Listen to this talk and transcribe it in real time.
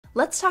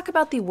Let's talk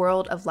about the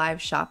world of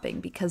live shopping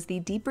because the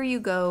deeper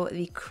you go,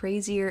 the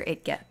crazier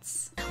it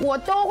gets. 我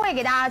都会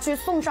给大家去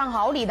送上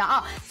好礼的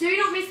啊 So you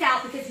don't miss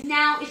out because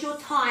now is your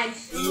time.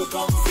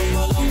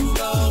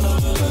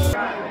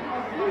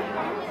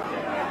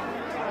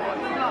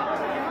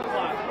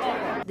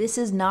 This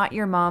is not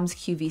your mom's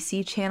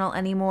QVC channel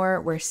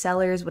anymore where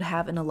sellers would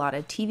have an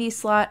allotted TV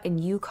slot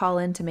and you call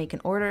in to make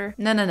an order.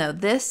 No.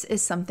 This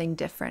is something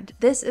different.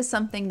 This is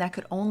something that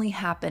could only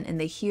happen in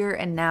the here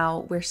and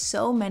now where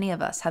so many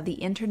of us have the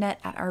internet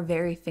at our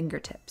very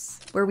fingertips,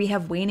 where we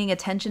have waning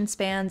attention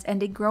spans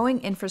and a growing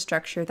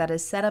infrastructure that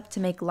is set up to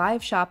make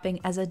live shopping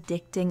as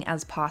addicting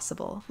as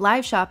possible.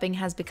 Live shopping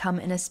has become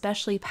an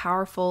especially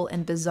powerful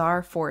and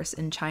bizarre force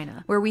in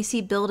China, where we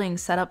see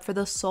buildings set up for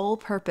the sole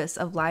purpose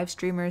of live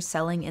streamers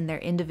selling in their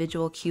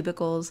individual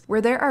cubicles, where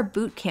there are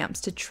boot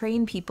camps to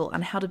train people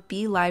on how to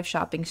be live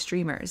shopping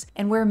streamers,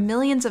 and where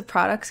millions of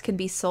products can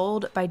be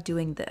sold by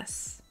doing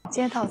this.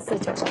 街道4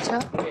九小车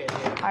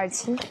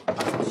27 8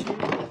块6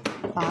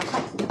块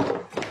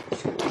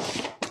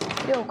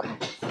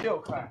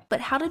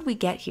But how did we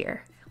get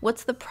here?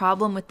 What's the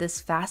problem with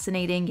this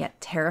fascinating yet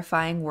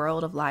terrifying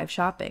world of live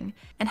shopping?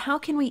 And how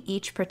can we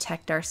each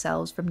protect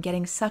ourselves from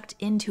getting sucked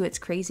into its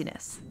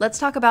craziness? Let's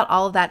talk about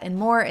all of that and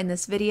more in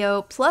this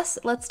video, plus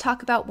let's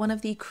talk about one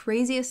of the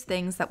craziest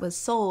things that was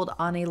sold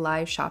on a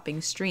live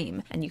shopping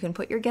stream. And you can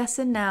put your guess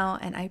in now,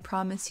 and I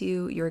promise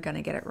you're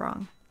gonna get it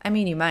wrong. I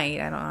mean, you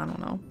might, I don't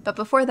know. But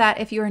before that,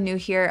 if you are new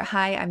here,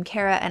 hi, I'm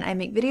Cara, and I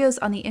make videos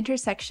on the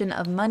intersection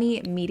of money,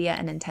 media,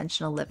 and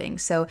intentional living.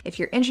 So if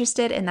you're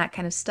interested in that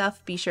kind of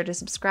stuff, be sure to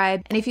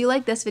subscribe. And if you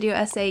like this video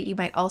essay, you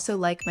might also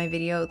like my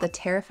video, The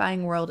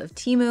Terrifying World of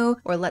Temu,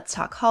 or Let's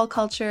Talk Haul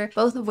Culture,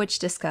 both of which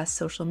discuss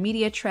social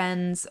media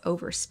trends,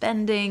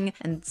 overspending,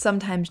 and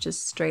sometimes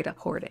just straight up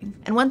hoarding.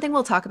 And one thing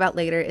we'll talk about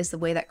later is the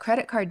way that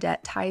credit card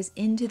debt ties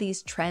into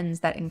these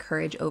trends that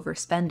encourage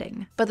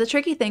overspending. But the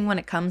tricky thing when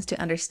it comes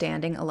to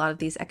understanding a lot of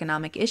these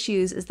economic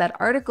issues is that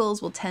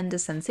articles will tend to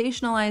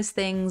sensationalize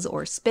things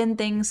or spin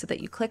things so that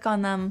you click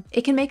on them.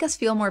 It can make us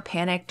feel more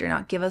panicked or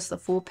not give us the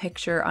full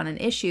picture on an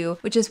issue,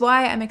 which is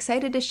why I'm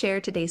excited to share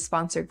today's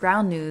sponsor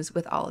Ground News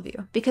with all of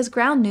you. Because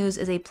Ground News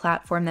is a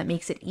platform that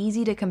makes it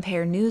easy to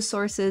compare news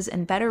sources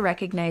and better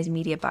recognize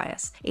media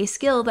bias, a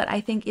skill that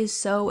I think is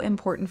so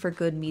important for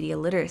good media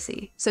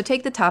literacy. So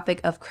take the topic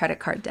of credit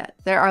card debt.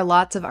 There are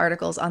lots of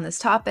articles on this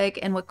topic,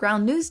 and what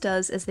Ground News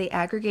does is they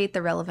aggregate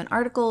the relevant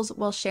articles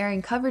while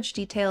sharing coverage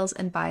details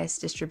and bias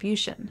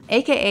distribution,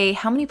 aka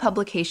how many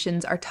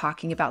publications are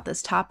talking about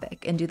this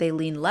topic, and do they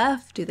lean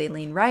left, do they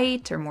lean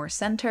right, or more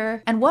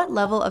center, and what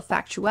level of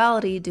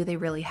factuality do they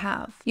really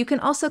have. You can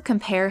also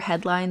compare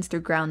headlines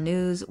through Ground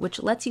News,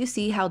 which lets you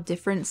see how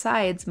different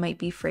sides might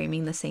be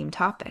framing the same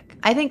topic.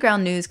 I think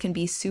Ground News can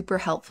be super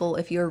helpful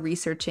if you're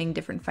researching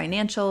different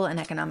financial and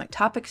economic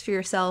topics for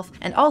yourself,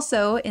 and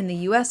also, in the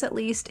US at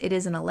least, it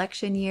is an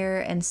election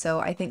year, and so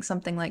I think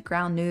something like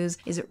Ground News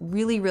is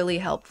really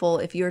helpful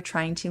if you're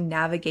trying to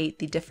navigate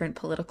the different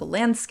political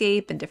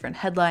landscape and different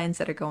headlines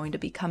that are going to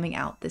be coming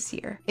out this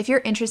year. If you're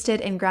interested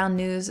in Ground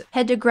News,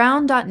 head to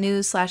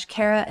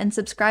ground.news/Cara and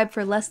subscribe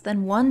for less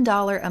than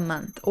 $1 a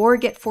month, or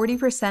get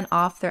 40%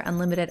 off their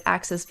unlimited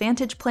access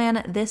Vantage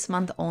plan this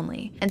month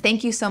only. And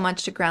thank you so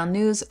much to Ground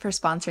News for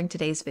sponsoring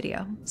today's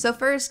video. So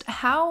first,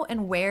 how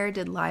and where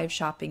did live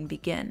shopping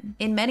begin?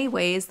 In many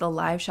ways, the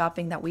live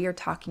shopping that we are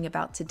talking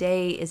about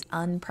today is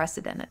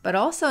unprecedented, but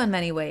also in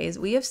many ways,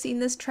 we have seen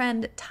this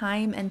trend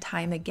time and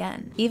time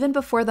again. Even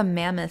before the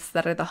mammoths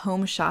that are the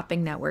home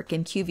shopping network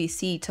and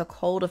QVC took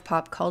hold of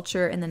pop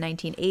culture in the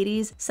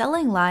 1980s,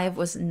 selling live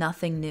was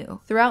nothing new.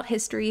 Throughout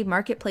history,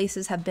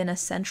 marketplaces have been a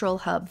central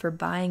hub for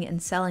buying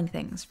and selling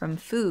things, from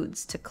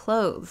foods to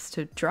clothes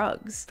to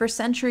drugs. For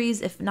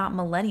centuries, if not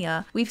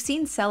millennia, we've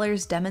seen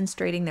sellers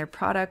demonstrating their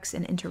products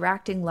and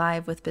interacting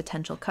live with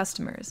potential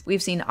customers.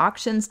 We've seen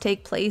auctions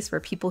take place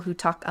where people who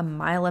talk a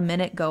mile a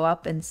minute go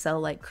up and sell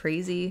like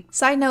crazy.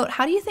 Side note,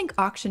 how do you think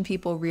auction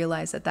people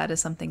realize that that is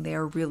something they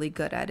are really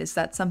good at? Is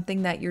that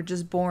something that you're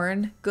just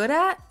born good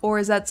at? Or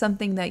is that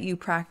something that you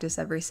practice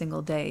every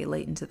single day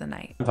late into the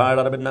night? I'm fired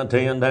out of it,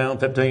 10 down,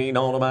 15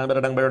 on them, I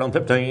better dang bear on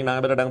 15, I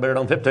better dang bear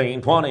on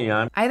 15, 20.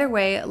 Either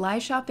way,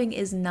 live shopping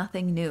is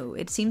nothing new.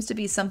 It seems to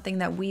be something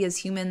that we as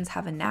humans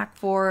have a knack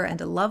for and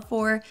a love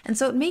for, and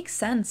so it makes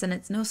sense, and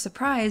it's no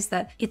surprise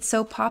that it's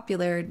so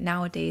popular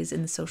nowadays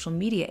in the social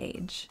media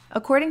age.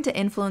 According to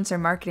Influencer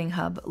Marketing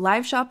Hub,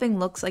 live shopping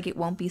looks like it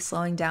won't be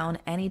slowing down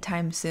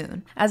anytime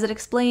soon. As it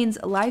explains,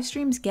 live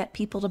streams get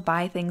people to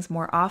buy things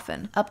more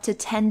often, up to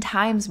 10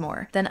 times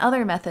more than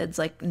other methods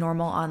like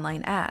normal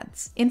online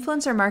ads.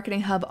 Influencer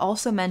Marketing Hub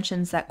also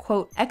mentions that,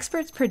 quote,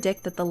 experts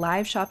predict that the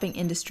live shopping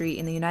industry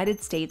in the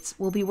United States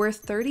will be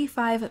worth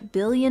 $35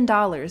 billion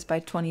by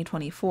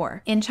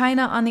 2024. In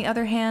China, on the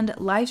other hand,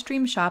 live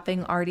stream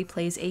shopping already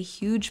plays a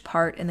huge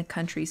part in the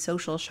country's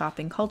social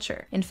shopping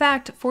culture. In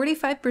fact,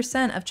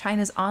 45% of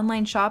China's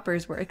online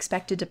shoppers were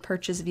expected to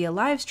purchase via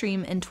live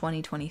stream in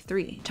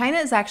 2023. China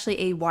is actually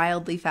a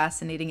wildly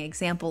fascinating example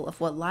example of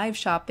what live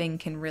shopping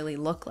can really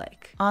look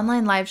like.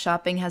 Online live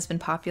shopping has been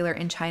popular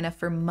in China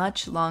for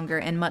much longer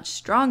and much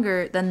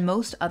stronger than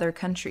most other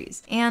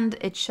countries, and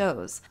it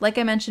shows. Like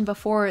I mentioned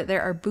before,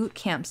 there are boot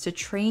camps to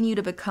train you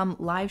to become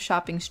live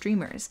shopping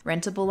streamers,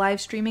 rentable live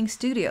streaming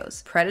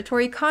studios,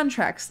 predatory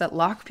contracts that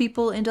lock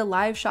people into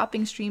live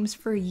shopping streams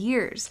for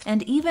years,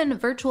 and even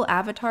virtual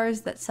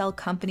avatars that sell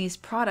companies'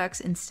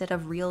 products instead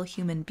of real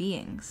human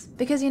beings.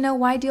 Because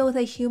why deal with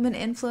a human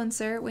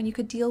influencer when you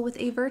could deal with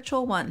a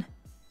virtual one?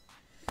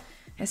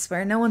 I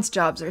swear, no one's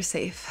jobs are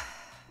safe.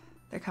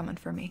 They're coming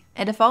for me.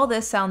 And if all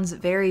this sounds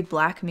very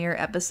Black Mirror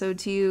episode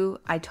to you,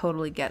 I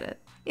totally get it.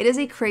 It is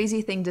a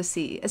crazy thing to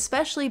see,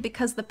 especially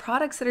because the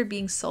products that are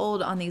being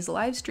sold on these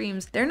live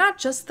streams, they're not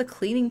just the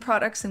cleaning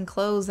products and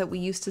clothes that we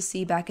used to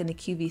see back in the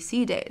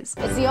QVC days.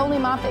 It's the only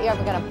mop that you're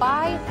ever gonna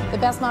buy, the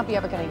best mop you're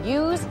ever gonna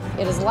use.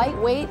 It is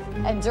lightweight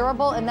and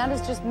durable, and that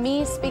is just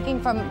me speaking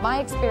from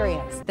my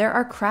experience. There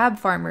are crab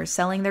farmers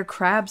selling their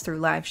crabs through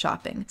live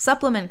shopping,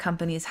 supplement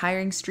companies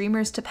hiring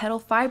streamers to peddle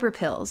fiber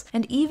pills,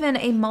 and even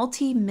a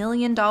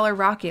multi-million-dollar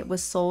rocket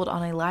was sold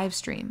on a live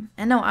stream.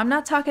 And no, I'm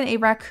not talking a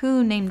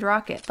raccoon named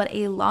Rocket, but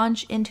a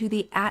launch into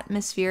the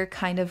atmosphere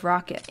kind of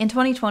rocket. In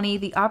 2020,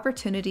 the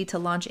opportunity to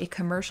launch a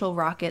commercial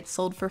rocket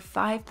sold for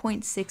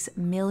 $5.6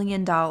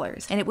 million,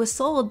 and it was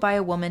sold by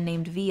a woman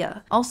named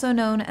Via, also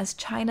known as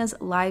China's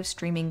live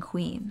streaming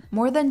queen.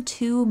 More than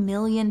 2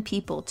 million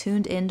people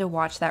tuned in to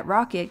watch that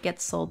rocket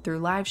get sold through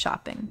live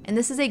shopping. And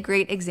this is a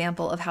great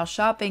example of how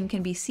shopping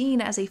can be seen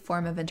as a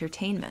form of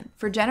entertainment.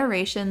 For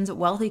generations,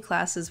 wealthy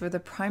classes were the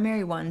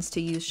primary ones to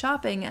use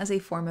shopping as a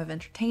form of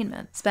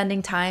entertainment,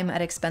 spending time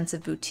at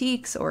expensive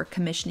boutiques or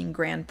commissioning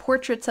grand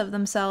portraits of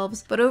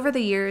themselves. But over the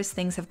years,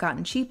 things have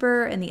gotten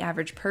cheaper and the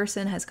average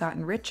person has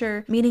gotten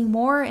richer, meaning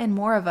more and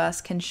more of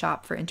us can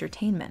shop for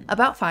entertainment.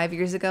 About 5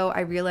 years ago, I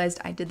realized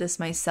I did this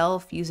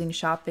myself, using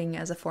shopping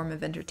as a form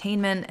of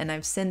entertainment, and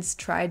I've since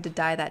tried to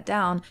die that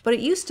down. But it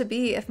used to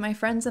be, if my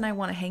friends and I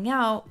want to hang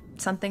out,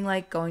 something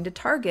like going to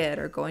Target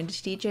or going to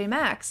TJ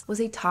Maxx was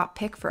a top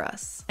pick for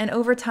us. And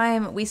over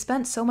time, we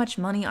spent so much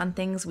money on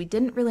things we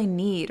didn't really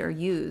need or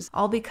use,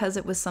 all because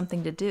it was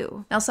something to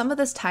do. Now, some of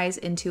this ties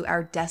into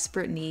our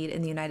desperate need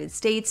in the United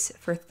States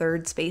for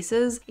third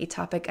spaces, a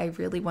topic I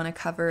really want to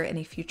cover in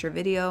a future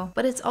video,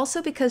 but it's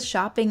also because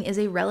shopping is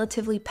a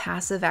relatively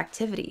passive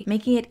activity,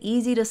 making it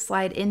easy to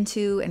slide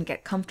into and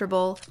get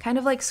comfortable, kind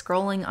of like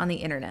scrolling on the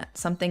internet,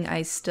 something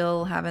I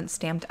still haven't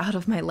stamped out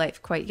of my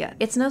life quite yet.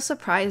 It's no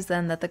surprise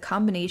then that the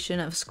combination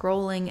of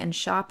scrolling and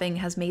shopping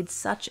has made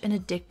such an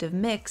addictive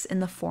mix in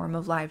the form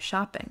of live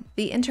shopping.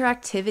 The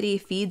interactivity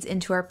feeds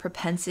into our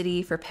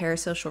propensity for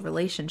parasocial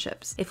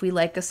relationships. If we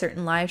like a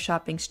certain live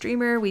shopping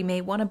streamer, we may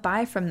want to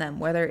buy from them,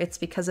 whether it's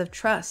because of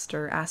trust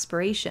or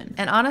aspiration.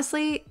 And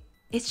honestly,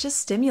 it's just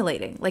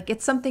stimulating. Like,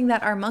 it's something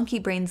that our monkey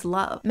brains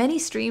love. Many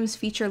streams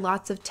feature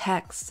lots of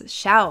texts,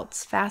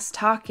 shouts, fast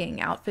talking,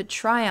 outfit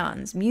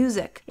try-ons,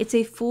 music. It's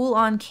a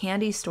full-on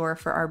candy store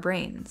for our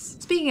brains.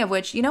 Speaking of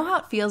which, you know how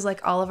it feels like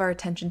all of our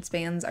attention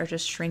spans are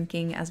just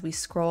shrinking as we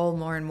scroll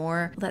more and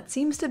more? Well, that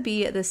seems to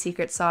be the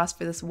secret sauce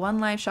for this one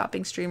live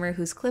shopping streamer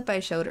whose clip I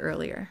showed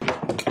earlier.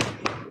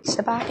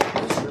 10块。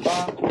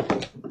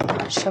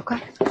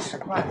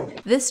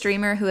This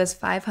streamer, who has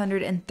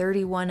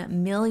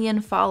 531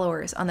 million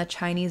followers on the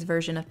Chinese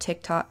version of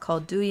TikTok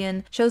called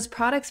Douyin, shows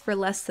products for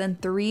less than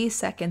 3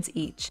 seconds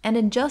each. And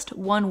in just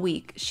 1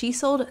 week, she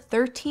sold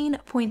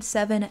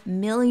 $13.7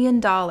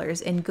 million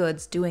in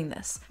goods doing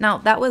this. Now,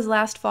 that was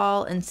last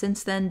fall, and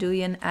since then,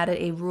 Douyin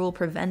added a rule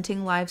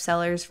preventing live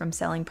sellers from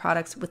selling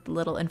products with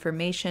little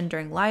information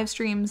during live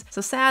streams,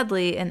 so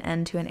sadly, an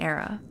end to an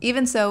era.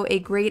 Even so, a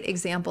great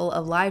example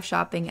of live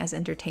shopping as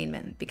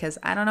entertainment, because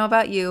I don't know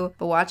about you,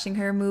 but watching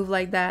her move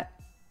like that,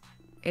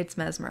 it's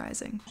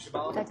mesmerizing.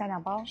 再加2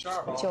包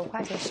，9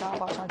块钱12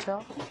包上车。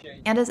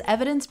 And as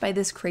evidenced by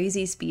this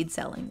crazy speed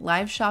selling,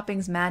 live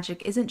shopping's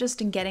magic isn't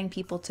just in getting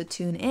people to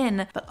tune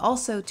in, but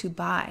also to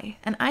buy.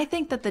 And I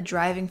think that the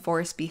driving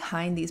force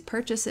behind these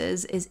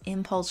purchases is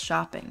impulse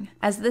shopping.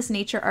 As this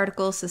Nature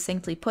article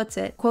succinctly puts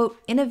it, quote,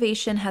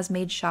 "Innovation has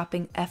made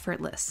shopping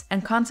effortless,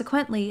 and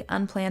consequently,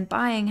 unplanned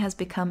buying has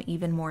become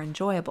even more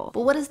enjoyable."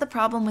 But what is the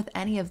problem with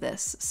any of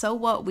this? So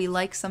what? We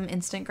like some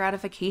instant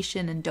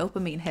gratification and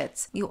dopamine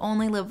hits. You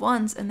only live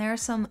once, and there are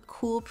some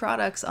cool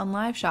products on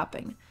live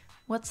shopping.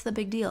 What's the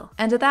big deal?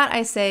 And to that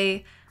I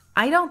say,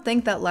 I don't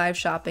think that live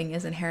shopping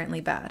is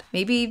inherently bad.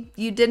 Maybe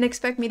you didn't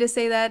expect me to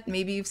say that,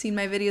 maybe you've seen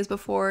my videos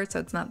before,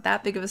 so it's not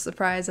that big of a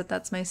surprise that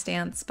that's my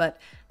stance, but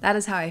that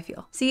is how I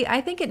feel. See,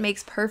 I think it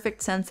makes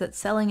perfect sense that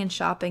selling and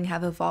shopping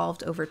have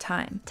evolved over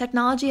time.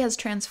 Technology has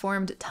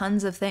transformed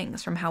tons of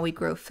things, from how we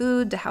grow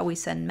food, to how we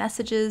send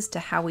messages, to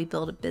how we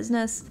build a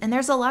business, and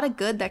there's a lot of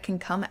good that can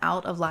come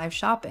out of live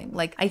shopping.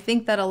 Like, I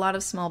think that a lot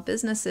of small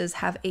businesses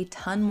have a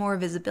ton more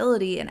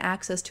visibility and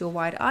access to a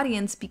wide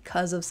audience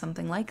because of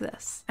something like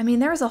this. I mean,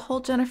 there was a whole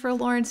Jennifer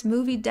Lawrence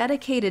movie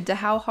dedicated to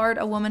how hard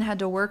a woman had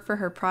to work for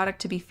her product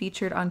to be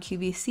featured on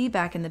QVC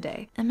back in the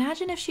day.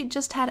 Imagine if she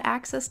just had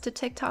access to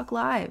TikTok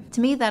Live.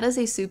 To me, that is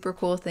a super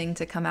cool thing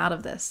to come out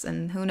of this,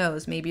 and who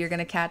knows, maybe you're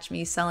gonna catch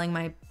me selling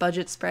my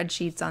budget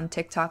spreadsheets on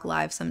TikTok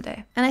Live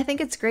someday. And I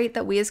think it's great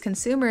that we as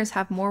consumers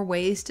have more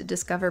ways to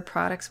discover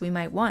products we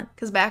might want.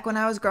 Because back when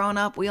I was growing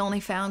up, we only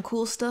found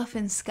cool stuff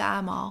in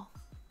Sky Mall.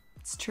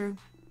 It's true.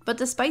 But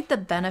despite the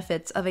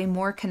benefits of a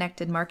more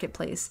connected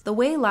marketplace, the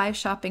way live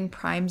shopping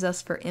primes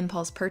us for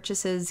impulse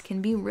purchases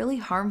can be really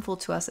harmful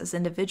to us as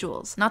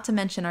individuals, not to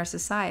mention our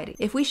society.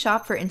 If we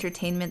shop for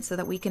entertainment so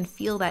that we can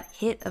feel that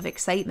hit of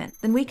excitement,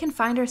 then we can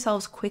find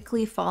ourselves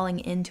quickly falling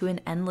into an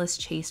endless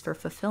chase for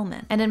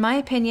fulfillment. And in my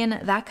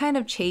opinion, that kind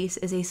of chase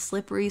is a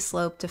slippery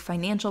slope to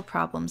financial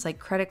problems like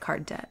credit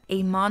card debt,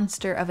 a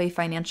monster of a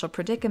financial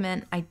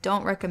predicament I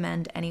don't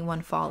recommend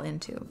anyone fall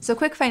into. So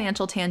quick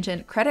financial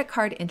tangent, credit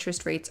card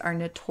interest rates are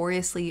notoriously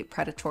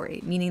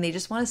predatory, meaning they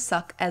just want to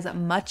suck as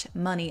much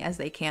money as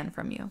they can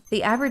from you.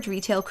 The average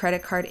retail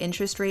credit card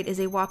interest rate is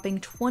a whopping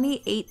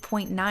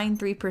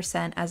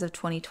 28.93% as of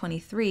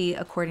 2023,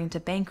 according to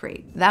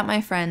Bankrate. That,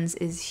 my friends,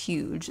 is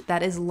huge.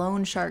 That is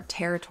loan shark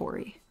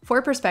territory. For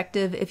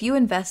perspective, if you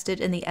invested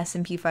in the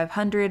S&P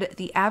 500,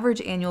 the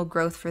average annual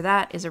growth for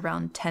that is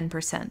around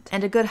 10%,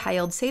 and a good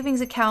high-yield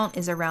savings account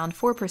is around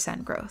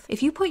 4% growth.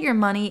 If you put your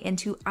money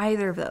into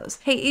either of those,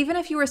 hey, even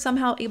if you were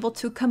somehow able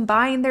to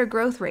combine their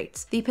growth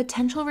rates, the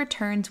potential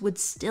returns would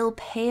still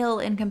pale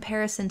in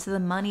comparison to the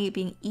money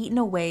being eaten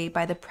away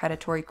by the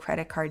predatory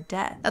credit card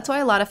debt. That's why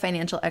a lot of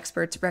financial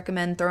experts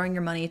recommend throwing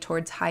your money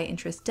towards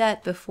high-interest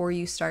debt before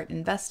you start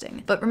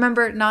investing. But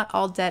remember, not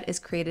all debt is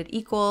created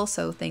equal,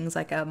 so things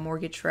like a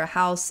mortgage for a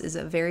house is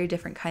a very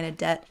different kind of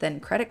debt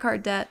than credit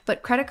card debt.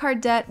 But credit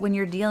card debt, when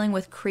you're dealing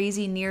with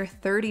crazy near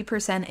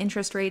 30%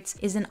 interest rates,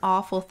 is an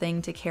awful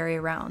thing to carry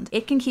around.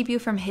 It can keep you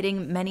from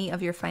hitting many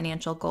of your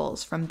financial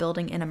goals, from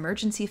building an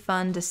emergency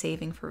fund to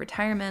saving for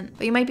retirement.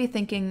 But you might be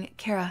thinking,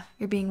 Cara,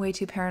 you're being way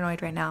too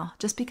paranoid right now.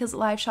 Just because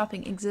live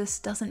shopping exists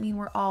doesn't mean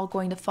we're all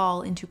going to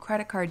fall into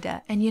credit card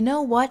debt. And you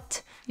know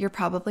what? You're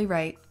probably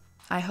right.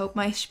 I hope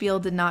my spiel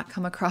did not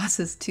come across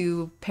as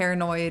too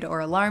paranoid or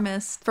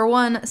alarmist. For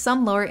one,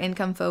 some lower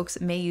income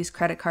folks may use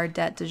credit card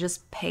debt to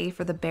just pay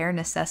for the bare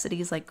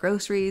necessities like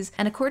groceries.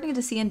 And according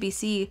to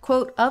CNBC,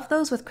 quote, of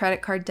those with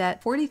credit card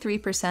debt,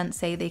 43%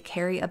 say they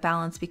carry a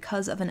balance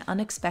because of an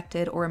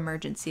unexpected or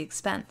emergency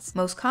expense.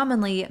 Most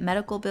commonly,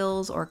 medical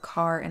bills or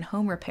car and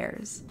home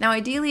repairs. Now,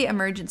 ideally,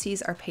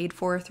 emergencies are paid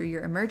for through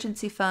your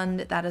emergency fund.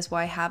 That is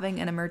why having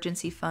an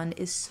emergency fund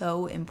is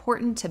so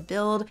important to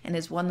build and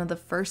is one of the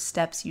first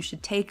steps you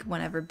should take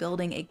whenever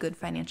building a good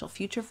financial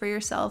future for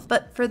yourself.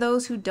 But for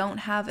those who don't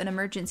have an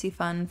emergency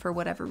fund for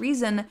whatever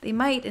reason, they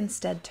might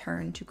instead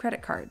turn to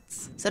credit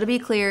cards. So to be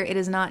clear, it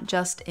is not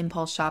just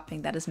impulse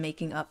shopping that is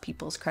making up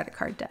people's credit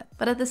card debt.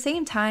 But at the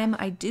same time,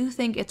 I do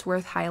think it's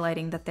worth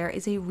highlighting that there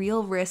is a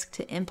real risk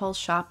to impulse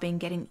shopping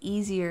getting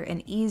easier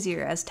and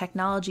easier as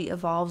technology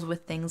evolves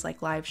with things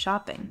like live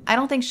shopping. I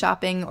don't think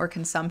shopping or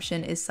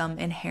consumption is some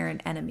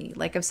inherent enemy.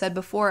 Like I've said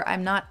before,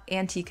 I'm not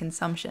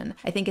anti-consumption.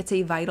 I think it's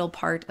a vital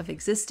part of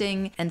existing,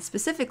 and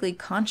specifically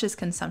conscious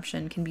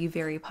consumption can be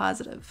very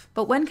positive.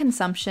 But when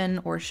consumption,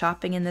 or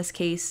shopping in this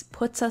case,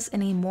 puts us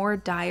in a more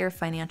dire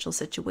financial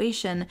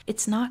situation,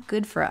 it's not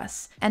good for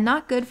us. And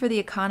not good for the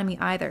economy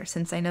either,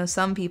 since I know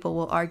some people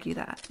will argue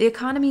that. The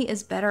economy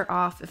is better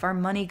off if our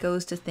money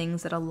goes to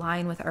things that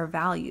align with our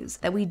values,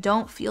 that we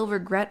don't feel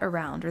regret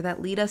around, or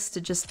that lead us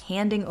to just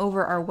handing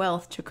over our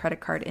wealth to credit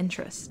card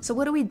interest. So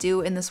what do we do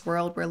in this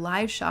world where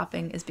live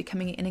shopping is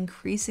becoming an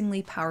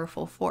increasingly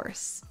powerful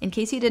force? In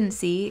case you didn't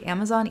see,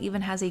 Amazon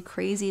even has a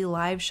crazy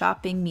live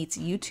shopping meets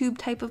YouTube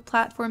type of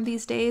platform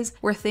these days,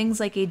 where things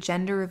like a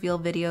gender reveal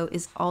video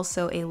is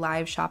also a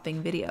live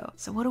shopping video.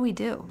 So what do we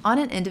do? On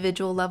an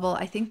individual level,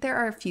 I think there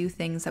are a few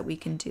things that we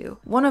can do.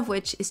 One of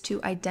which is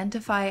to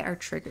identify our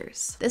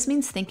triggers. This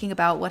means thinking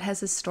about what has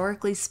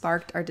historically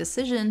sparked our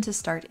decision to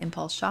start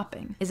impulse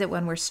shopping. Is it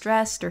when we're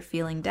stressed or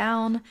feeling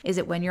down? Is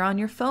it when you're on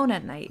your phone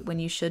at night when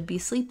you should be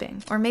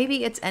sleeping? Or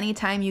maybe it's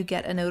anytime you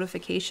get a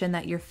notification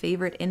that your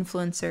favorite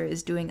influencer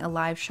is doing a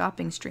live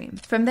shopping stream.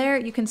 From there,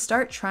 you can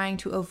start trying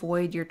to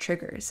avoid your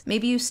triggers.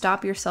 Maybe you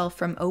stop yourself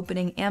from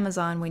opening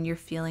Amazon when you're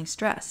feeling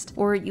stressed,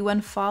 or you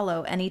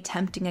unfollow any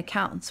tempting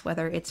accounts,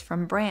 whether it's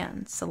from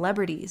brands,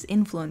 celebrities,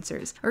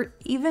 influencers, or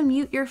even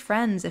mute your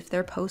friends if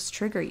their posts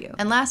trigger you.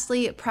 And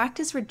lastly,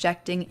 practice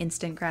rejecting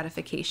instant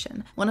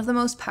gratification. One of the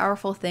most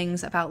powerful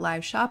things about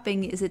live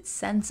shopping is its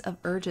sense of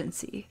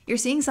urgency. You're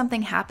seeing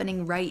something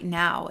happening right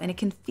now, and it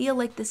can feel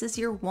like this is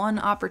your one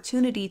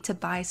opportunity to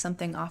buy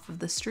something off of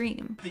the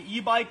stream. The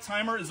e-bike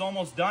timer is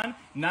almost done.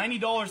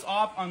 $90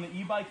 off on the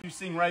e-bike you're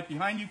seeing right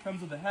behind you,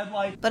 comes with a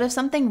headlight. But if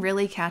something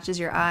really catches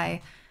your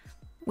eye,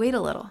 Wait a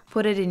little.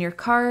 Put it in your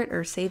cart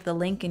or save the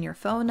link in your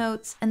phone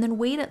notes, and then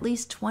wait at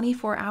least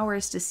 24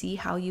 hours to see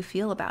how you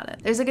feel about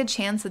it. There's a good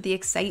chance that the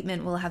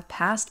excitement will have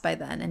passed by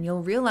then, and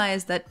you'll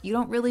realize that you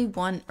don't really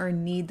want or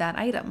need that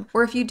item.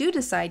 Or if you do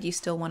decide you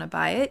still want to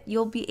buy it,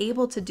 you'll be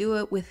able to do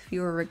it with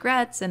fewer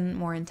regrets and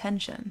more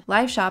intention.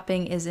 Live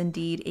shopping is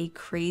indeed a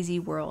crazy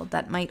world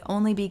that might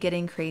only be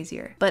getting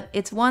crazier, but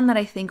it's one that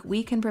I think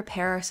we can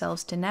prepare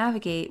ourselves to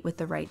navigate with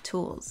the right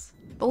tools.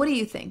 But what do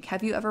you think?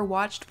 Have you ever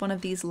watched one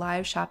of these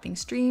live shopping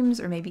streams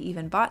or maybe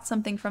even bought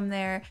something from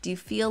there? Do you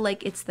feel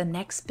like it's the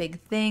next big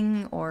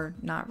thing or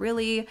not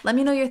really? Let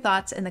me know your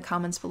thoughts in the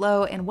comments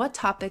below and what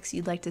topics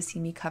you'd like to see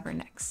me cover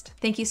next.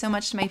 Thank you so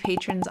much to my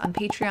patrons on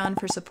Patreon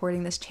for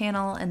supporting this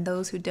channel and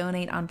those who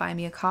donate on Buy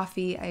Me a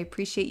Coffee. I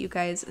appreciate you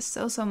guys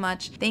so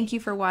much. Thank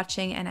you for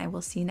watching and I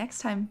will see you next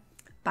time.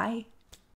 Bye.